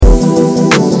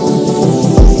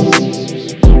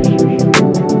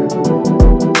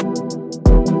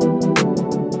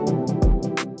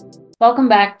Welcome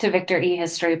back to Victor E.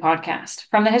 History Podcast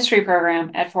from the History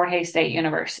Program at Fort Hays State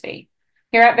University.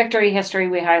 Here at Victor E. History,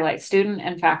 we highlight student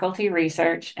and faculty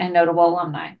research and notable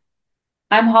alumni.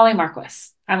 I'm Hollie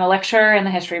Marquis. I'm a lecturer in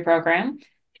the History Program,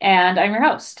 and I'm your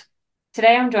host.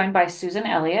 Today, I'm joined by Susan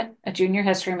Elliott, a junior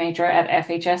history major at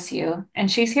FHSU, and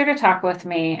she's here to talk with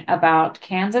me about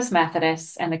Kansas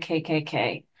Methodists and the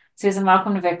KKK. Susan,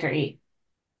 welcome to Victor E.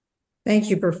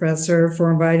 Thank you, Professor,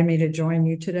 for inviting me to join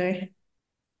you today.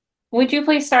 Would you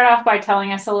please start off by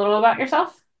telling us a little about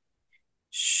yourself?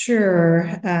 Sure.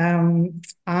 I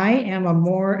am a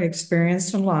more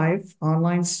experienced in life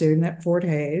online student at Fort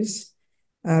Hays,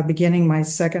 beginning my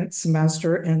second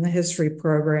semester in the history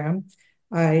program.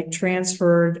 I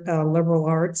transferred a liberal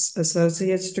arts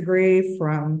associate's degree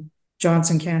from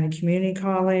Johnson County Community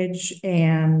College,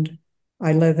 and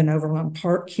I live in Overland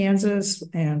Park, Kansas,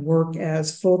 and work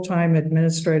as full-time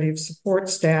administrative support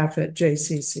staff at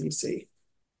JCCC.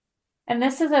 And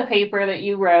this is a paper that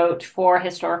you wrote for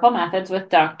Historical Methods with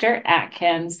Dr.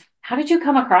 Atkins. How did you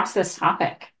come across this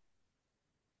topic?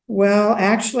 Well,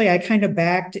 actually, I kind of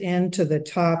backed into the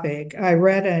topic. I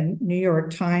read a New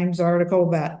York Times article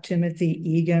about Timothy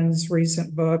Egan's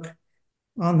recent book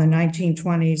on the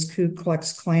 1920s Ku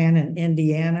Klux Klan in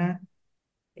Indiana.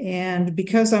 And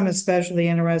because I'm especially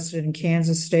interested in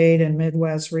Kansas State and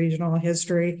Midwest regional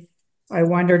history, I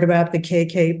wondered about the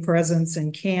KK presence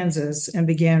in Kansas and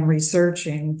began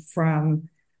researching from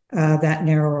that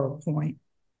narrower point.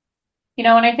 When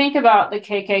I think about the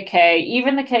KKK,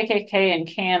 even the KKK in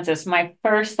Kansas, my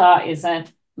first thought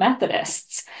isn't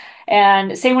Methodists.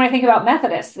 And same when I think about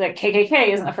Methodists, the KKK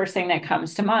isn't the first thing that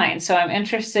comes to mind. So I'm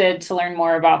interested to learn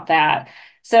more about that.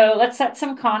 So let's set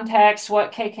some context.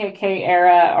 What KKK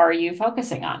era are you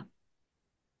focusing on?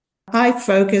 I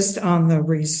focused on the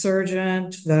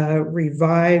resurgent, the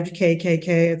revived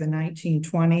KKK of the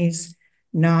 1920s,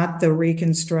 not the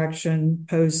Reconstruction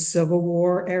post-Civil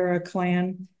War era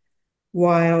Klan.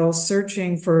 While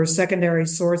searching for secondary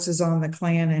sources on the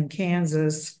Klan in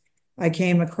Kansas, I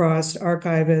came across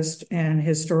archivist and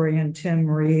historian Tim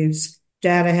Reeves'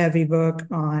 data-heavy book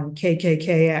on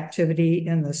KKK activity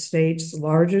in the state's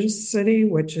largest city,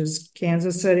 which is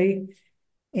Kansas City,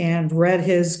 and read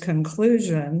his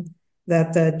conclusion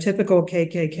that the typical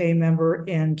KKK member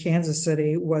in Kansas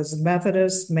City was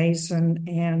Methodist, Mason,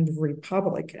 and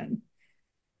Republican.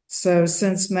 So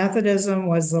since Methodism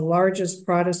was the largest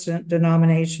Protestant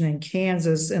denomination in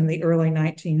Kansas in the early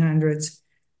 1900s,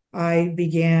 I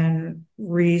began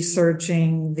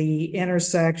researching the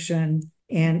intersection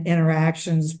and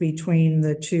interactions between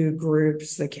the two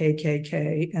groups, the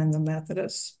KKK and the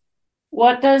Methodists.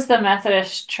 What does the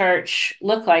Methodist Church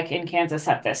look like in Kansas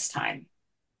at this time?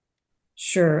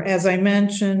 Sure. As I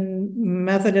mentioned,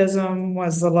 Methodism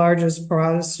was the largest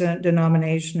Protestant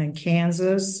denomination in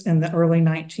Kansas in the early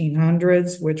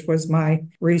 1900s, which was my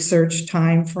research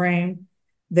time frame.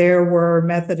 There were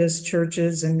Methodist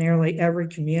churches in nearly every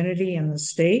community in the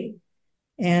state.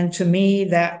 And to me,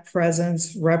 that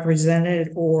presence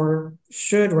represented or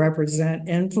should represent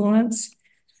influence.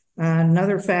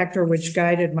 Another factor which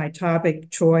guided my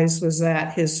topic choice was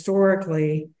that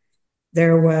historically,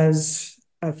 there was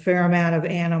a fair amount of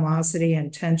animosity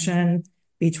and tension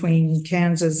between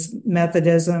Kansas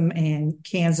Methodism and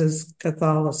Kansas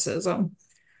Catholicism.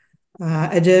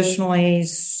 Additionally,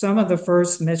 some of the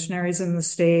first missionaries in the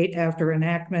state after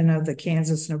enactment of the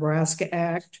Kansas-Nebraska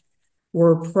Act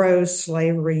were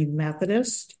pro-slavery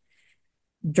Methodist.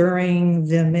 During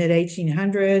the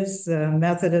mid-1800s, the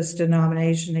Methodist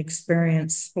denomination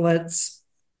experienced splits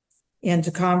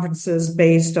into conferences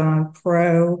based on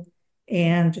pro-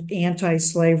 and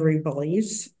anti-slavery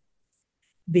beliefs.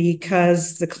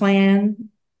 Because the Klan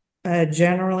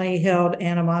generally held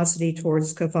animosity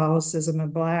towards Catholicism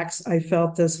and Blacks, I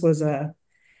felt this was a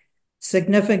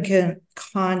significant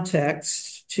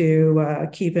context to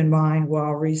keep in mind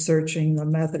while researching the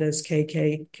Methodist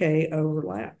KKK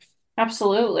overlap.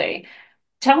 Absolutely.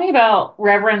 Tell me about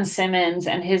Reverend Simmons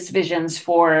and his visions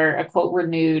for a quote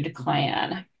renewed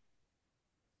Klan.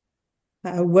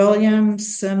 William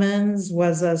Simmons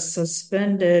was a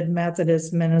suspended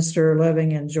Methodist minister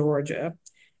living in Georgia.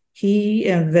 He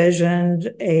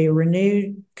envisioned a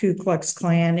renewed Ku Klux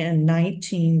Klan in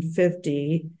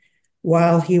 1950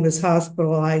 while he was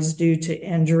hospitalized due to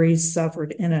injuries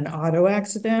suffered in an auto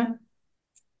accident.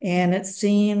 And it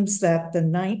seems that the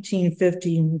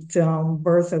 1915 film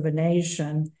Birth of a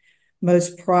Nation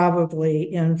most probably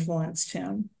influenced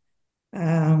him.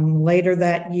 Later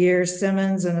that year,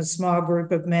 Simmons and a small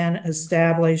group of men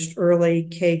established early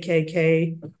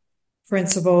KKK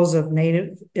principles of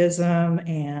nativism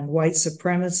and white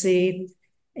supremacy.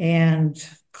 And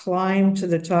climbed to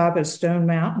the top of Stone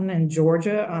Mountain in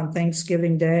Georgia on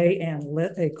Thanksgiving Day and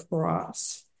lit a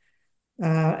cross.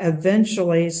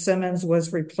 Eventually, Simmons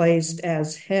was replaced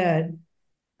as head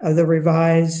of the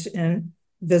revised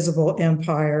Invisible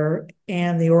Empire,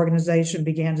 and the organization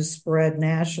began to spread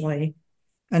nationally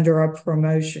under a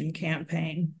promotion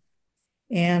campaign.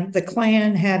 And the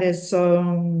Klan had its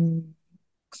own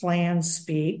Klan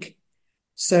speak.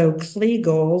 So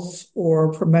Kliegels,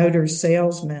 or promoter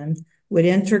salesmen, would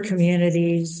enter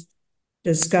communities,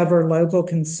 discover local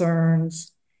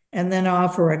concerns, and then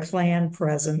offer a Klan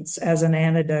presence as an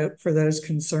antidote for those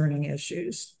concerning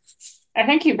issues. I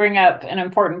think you bring up an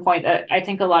important point that I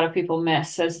think a lot of people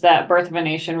miss, is that Birth of a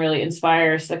Nation really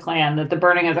inspires the Klan, that the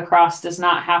burning of the cross does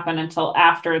not happen until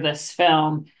after this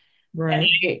film. Right.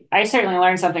 And I certainly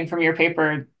learned something from your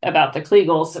paper about the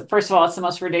Kliegels. First of all, it's the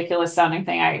most ridiculous sounding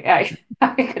thing I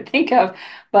could think of,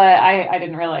 but I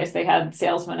didn't realize they had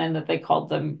salesmen and that they called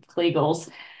them Kliegels.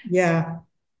 Yeah.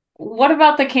 What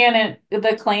about the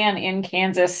Klan in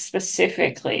Kansas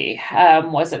specifically?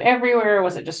 Was it everywhere?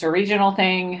 Was it just a regional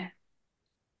thing?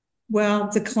 Well,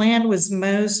 the Klan was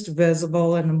most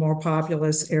visible in the more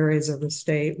populous areas of the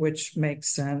state, which makes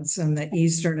sense, in the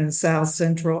eastern and south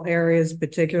central areas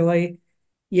particularly.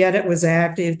 Yet it was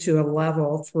active to a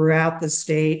level throughout the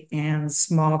state and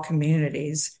small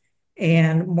communities.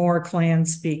 And more Klan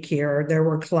speak here. There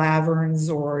were claverns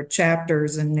or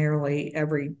chapters in nearly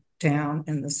every town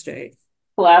in the state.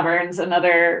 Clavern's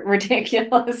another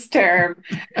ridiculous term.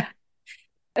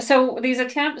 So these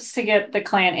attempts to get the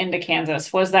Klan into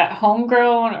Kansas, was that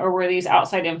homegrown or were these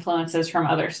outside influences from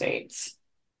other states?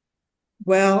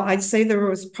 Well, I'd say there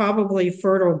was probably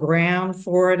fertile ground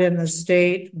for it in the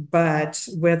state, but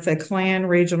with the Klan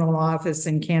regional office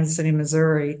in Kansas City,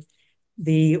 Missouri,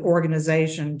 the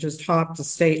organization just hopped the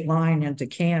state line into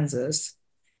Kansas.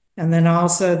 And then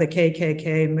also the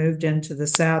KKK moved into the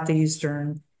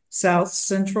southeastern, south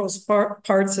central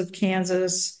parts of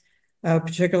Kansas,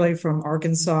 particularly from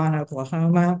Arkansas and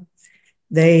Oklahoma.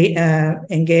 They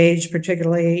engaged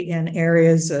particularly in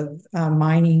areas of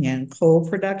mining and coal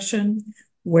production,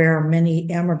 where many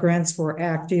immigrants were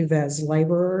active as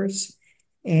laborers.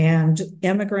 And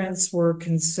immigrants were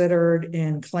considered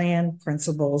in Klan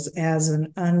principles as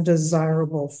an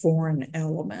undesirable foreign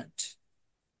element.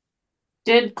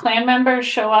 Did Klan members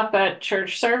show up at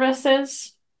church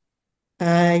services?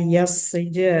 Yes, they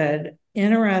did.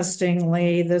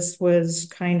 Interestingly, this was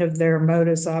kind of their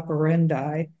modus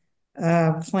operandi.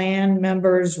 Klan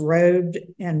members robed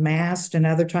and masked, and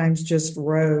other times just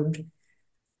robed,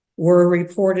 were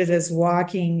reported as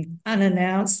walking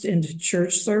unannounced into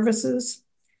church services,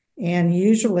 and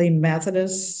usually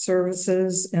Methodist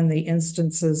services in the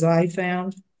instances I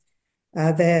found.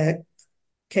 The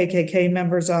KKK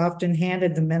members often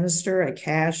handed the minister a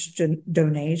cash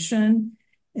donation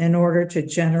in order to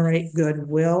generate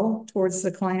goodwill towards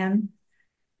the Klan.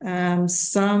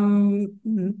 Some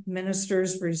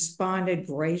ministers responded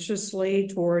graciously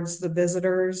towards the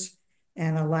visitors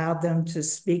and allowed them to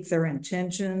speak their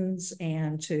intentions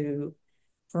and to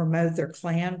promote their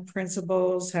Klan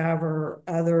principles. However,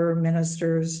 other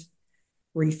ministers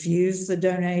refused the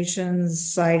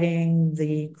donations, citing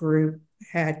the group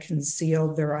had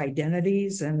concealed their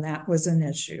identities, and that was an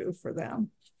issue for them.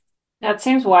 That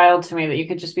seems wild to me that you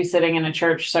could just be sitting in a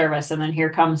church service and then here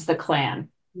comes the Klan.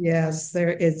 Yes,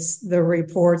 the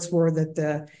reports were that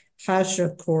the hush,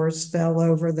 of course, fell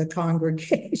over the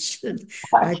congregation.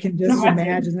 I can just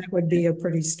imagine that would be a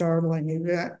pretty startling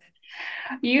event.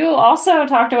 You also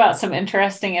talked about some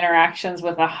interesting interactions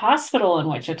with a hospital in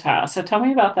Wichita. So tell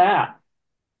me about that.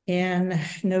 In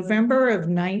November of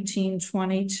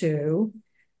 1922,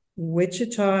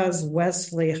 Wichita's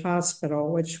Wesley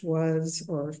Hospital, which was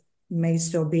or may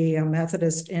still be a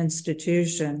Methodist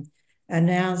institution,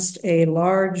 announced a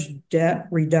large debt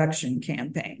reduction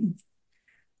campaign.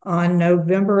 On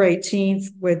November 18th,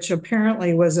 which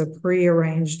apparently was a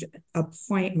prearranged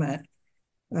appointment,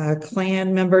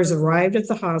 Klan members arrived at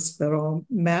the hospital,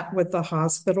 met with the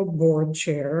hospital board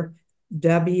chair,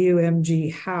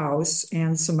 WMG House,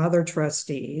 and some other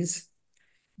trustees.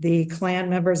 The Klan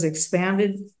members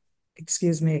expounded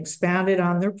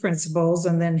on their principles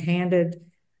and then handed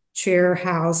Chair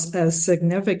House a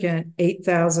significant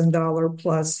 $8,000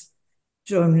 plus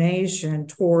donation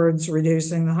towards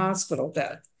reducing the hospital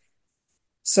debt.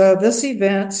 So this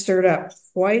event stirred up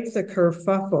quite the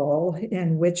kerfuffle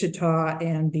in Wichita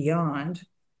and beyond.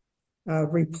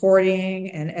 Reporting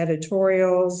and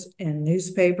editorials in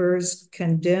newspapers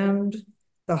condemned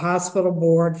the hospital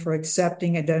board for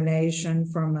accepting a donation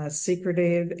from a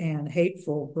secretive and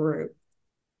hateful group.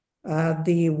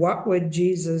 The What Would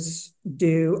Jesus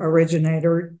Do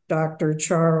originator, Dr.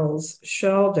 Charles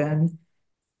Sheldon,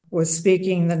 was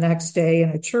speaking the next day in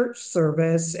a church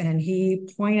service, and he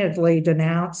pointedly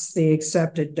denounced the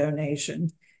accepted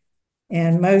donation.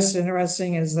 And most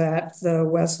interesting is that the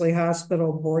Wesley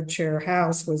Hospital board chair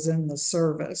house was in the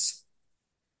service.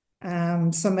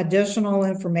 Some additional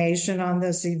information on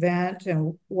this event,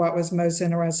 and what was most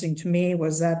interesting to me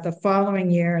was that the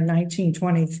following year in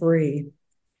 1923,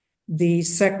 the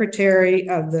secretary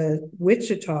of the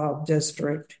Wichita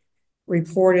district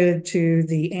reported to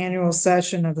the annual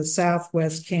session of the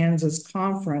Southwest Kansas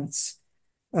Conference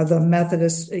of the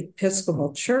Methodist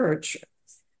Episcopal Church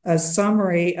a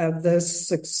summary of this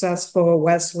successful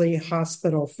Wesley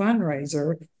Hospital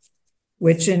fundraiser,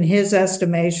 which in his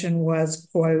estimation was,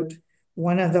 quote,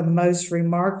 one of the most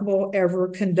remarkable ever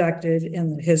conducted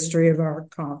in the history of our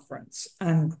conference,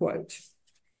 unquote.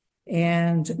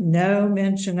 And no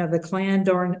mention of the Klan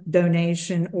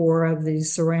donation or of the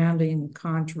surrounding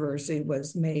controversy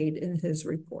was made in his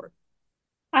report.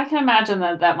 I can imagine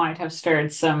that might have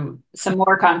stirred some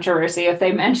more controversy if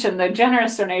they mentioned the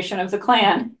generous donation of the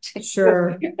Klan.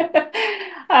 Sure.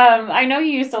 I know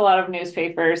you used a lot of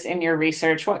newspapers in your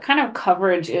research. What kind of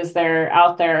coverage is there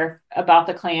out there about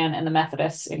the Klan and the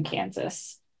Methodists in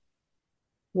Kansas?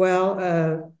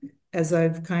 Well, as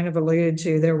I've kind of alluded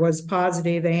to, there was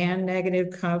positive and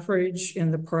negative coverage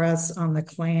in the press on the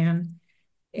Klan.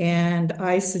 And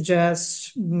I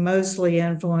suggest mostly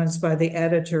influenced by the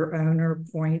editor-owner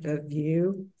point of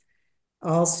view.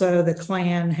 Also, the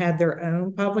Klan had their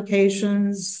own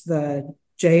publications, the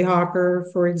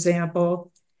Jayhawker, for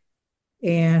example.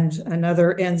 And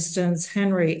another instance,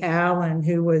 Henry Allen,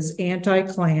 who was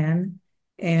anti-Klan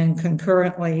and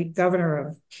concurrently governor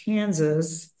of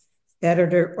Kansas,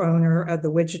 editor-owner of the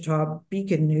Wichita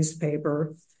Beacon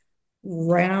newspaper,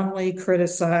 roundly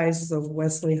criticized the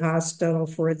Wesley Hospital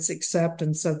for its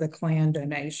acceptance of the Klan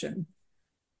donation.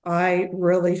 I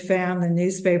really found the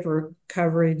newspaper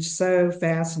coverage so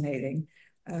fascinating.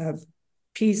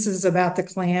 Pieces about the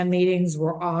Klan meetings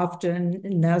were often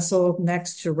nestled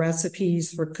next to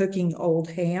recipes for cooking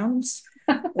old hams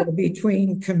or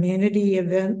between community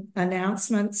event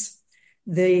announcements.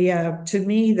 To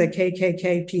me, the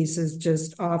KKK pieces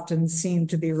just often seem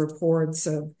to be reports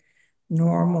of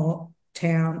normal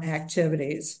town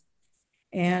activities.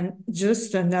 And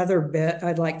just another bit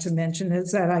I'd like to mention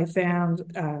is that I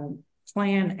found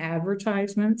Klan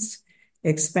advertisements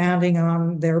expounding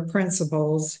on their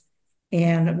principles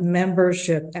and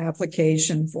membership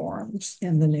application forms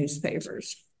in the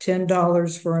newspapers.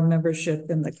 $10 for a membership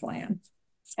in the Klan.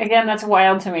 Again, that's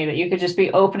wild to me that you could just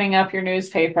be opening up your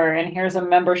newspaper and here's a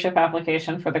membership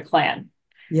application for the Klan.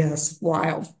 Yes,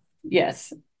 wild.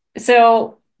 Yes.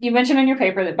 So you mentioned in your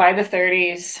paper that by the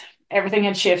 30s, everything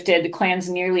had shifted. The Klan's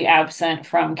nearly absent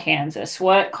from Kansas.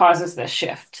 What causes this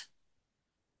shift?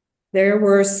 There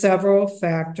were several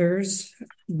factors.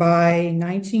 By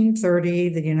 1930,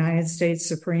 the United States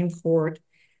Supreme Court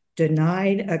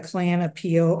denied a Klan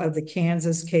appeal of the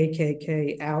Kansas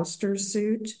KKK ouster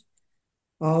suit.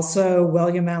 Also,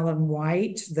 William Allen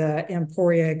White, the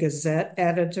Emporia Gazette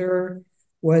editor,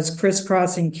 was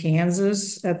crisscrossing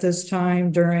Kansas at this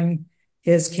time during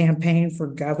his campaign for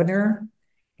governor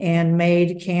and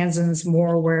made Kansans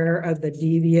more aware of the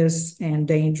devious and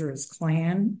dangerous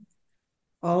Klan.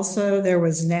 Also, there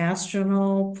was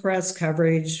national press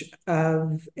coverage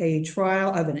of a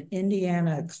trial of an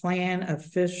Indiana Klan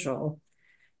official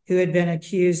who had been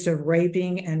accused of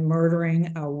raping and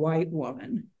murdering a white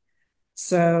woman.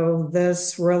 So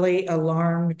this really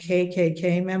alarmed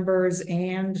KKK members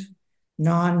and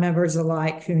non-members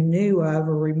alike who knew of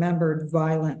or remembered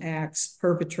violent acts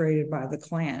perpetrated by the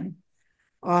Klan.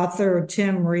 Author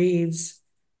Tim Reeves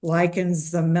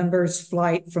likens the members'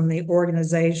 flight from the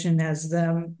organization as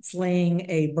them fleeing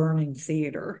a burning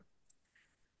theater.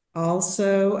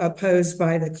 Also opposed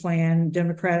by the Klan,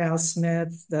 Democrat Al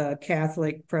Smith, the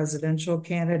Catholic presidential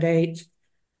candidate,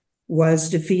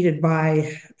 was defeated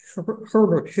by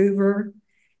Herbert Hoover.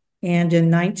 And in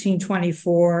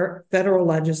 1924, federal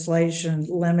legislation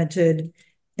limited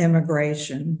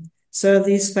immigration. So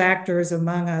these factors,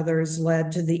 among others,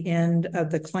 led to the end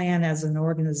of the Klan as an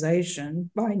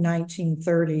organization by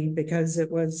 1930 because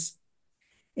it was,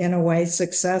 in a way,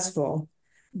 successful.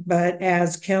 But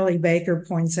as Kelly Baker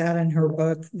points out in her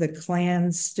book, the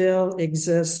Klan still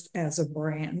exists as a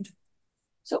brand.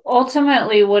 So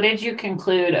ultimately, what did you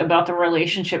conclude about the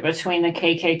relationship between the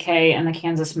KKK and the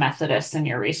Kansas Methodists in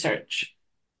your research?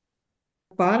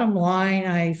 Bottom line,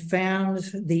 I found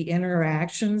the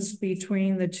interactions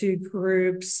between the two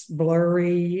groups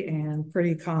blurry and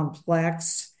pretty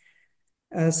complex.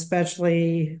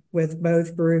 especially with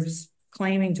both groups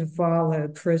claiming to follow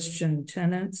Christian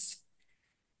tenets.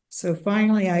 So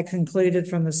finally, I concluded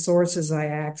from the sources I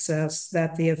accessed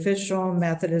that the official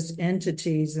Methodist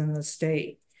entities in the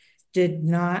state did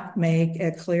not make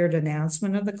a clear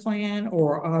denouncement of the Klan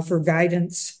or offer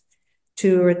guidance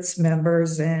to its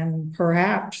members, and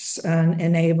perhaps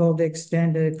enabled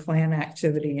extended Klan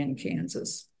activity in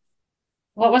Kansas.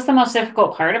 What was the most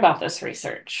difficult part about this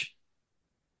research?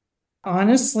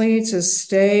 Honestly, to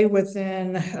stay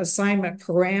within assignment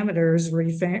parameters,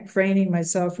 refraining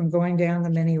myself from going down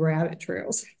the many rabbit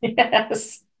trails.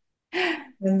 Yes.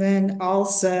 And then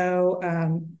also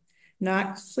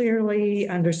not clearly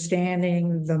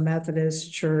understanding the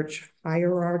Methodist Church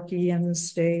hierarchy in the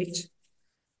state.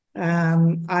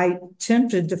 I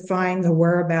attempted to find the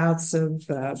whereabouts of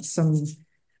some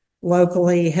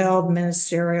locally held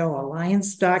ministerial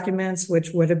alliance documents,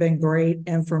 which would have been great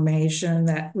information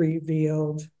that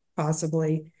revealed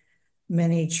possibly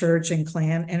many church and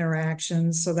Klan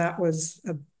interactions. So that was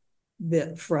a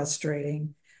bit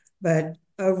frustrating. But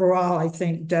overall, I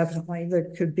think definitely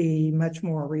there could be much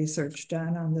more research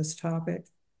done on this topic.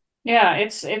 Yeah,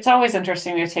 it's always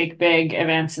interesting to take big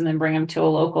events and then bring them to a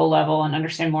local level and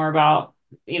understand more about,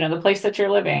 the place that you're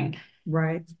living.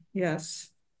 Right. Yes.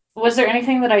 Was there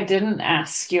anything that I didn't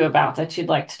ask you about that you'd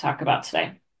like to talk about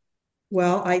today?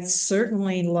 Well, I'd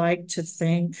certainly like to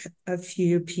thank a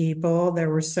few people. There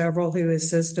were several who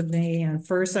assisted me. And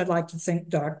first, I'd like to thank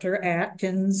Dr.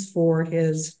 Atkins for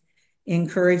his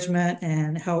encouragement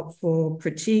and helpful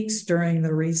critiques during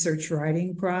the research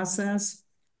writing process.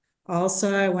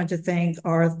 Also, I want to thank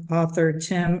our author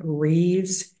Tim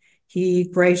Reeves. He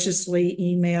graciously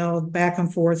emailed back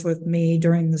and forth with me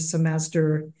during the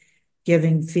semester,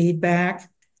 giving feedback.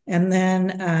 And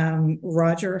then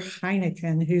Roger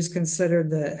Heineken, who's considered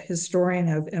the historian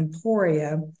of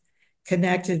Emporia,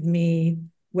 connected me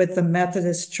with the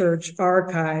Methodist Church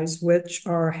archives, which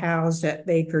are housed at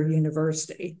Baker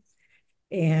University.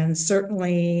 And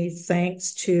certainly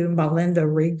thanks to Melinda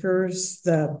Riekers,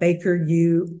 the Baker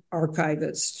U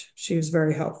archivist. She was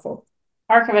very helpful.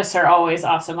 Archivists are always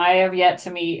awesome. I have yet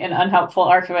to meet an unhelpful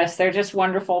archivist. They're just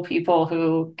wonderful people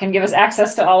who can give us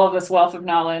access to all of this wealth of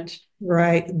knowledge.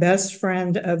 Right. Best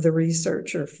friend of the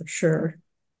researcher for sure.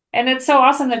 And it's so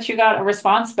awesome that you got a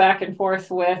response back and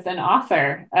forth with an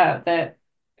author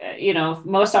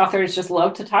most authors just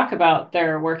love to talk about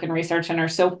their work and research and are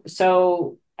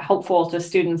so helpful to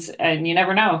students, and you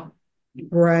never know.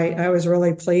 Right. I was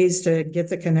really pleased to get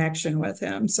the connection with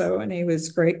him. And he was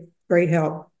great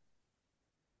help.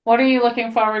 What are you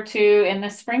looking forward to in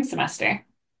this spring semester?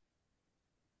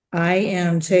 I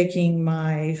am taking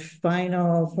my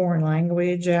final foreign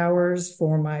language hours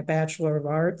for my Bachelor of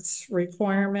Arts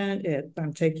requirement.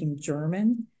 I'm taking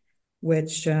German,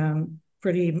 which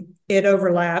it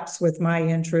overlaps with my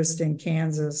interest in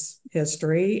Kansas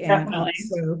history. And Definitely.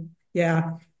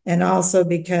 also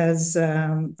because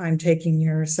I'm taking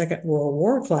your Second World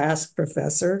War class,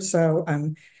 Professor. So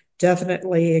I'm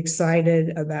definitely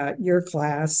excited about your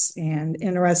class and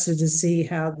interested to see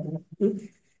how the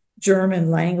German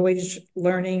language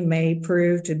learning may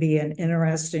prove to be an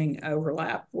interesting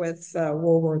overlap with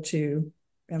World War II Yeah,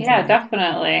 information.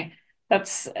 definitely.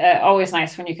 That's always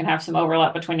nice when you can have some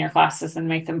overlap between your classes and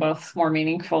make them both more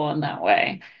meaningful in that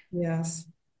way. Yes.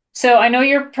 So I know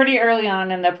you're pretty early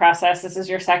on in the process. This is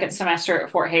your second semester at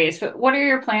Fort Hays, but what are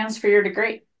your plans for your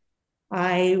degree?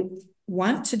 I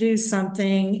want to do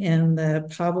something in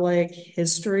the public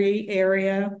history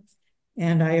area.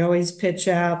 And I always pitch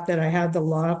out that I have the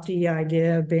lofty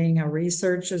idea of being a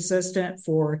research assistant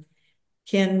for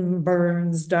Ken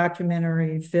Burns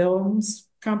Documentary Films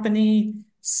Company.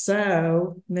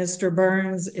 So, Mr.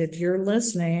 Burns, if you're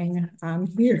listening, I'm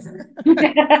here.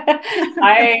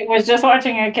 I was just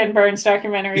watching a Ken Burns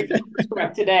documentary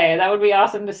today. That would be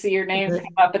awesome to see your name come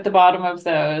up at the bottom of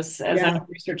those as a Yeah,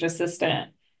 research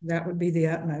assistant. that would be the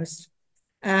utmost.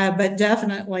 But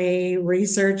definitely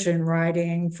research and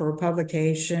writing for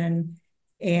publication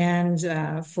and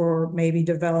for maybe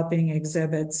developing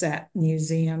exhibits at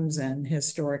museums and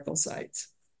historical sites.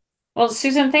 Well,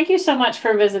 Susan, thank you so much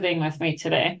for visiting with me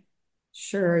today.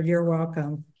 Sure, you're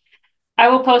welcome. I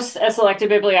will post a selected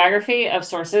bibliography of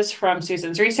sources from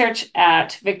Susan's research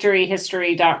at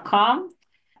victoryhistory.com.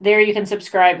 There you can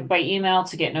subscribe by email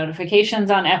to get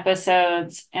notifications on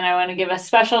episodes. And I want to give a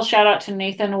special shout out to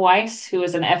Nathan Weiss, who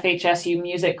is an FHSU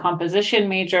music composition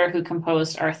major who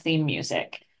composed our theme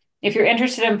music. If you're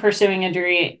interested in pursuing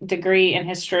a degree in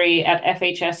history at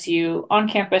FHSU on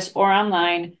campus or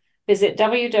online, visit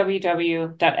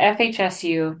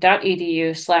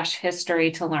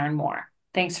www.fhsu.edu/history to learn more.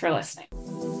 Thanks for listening.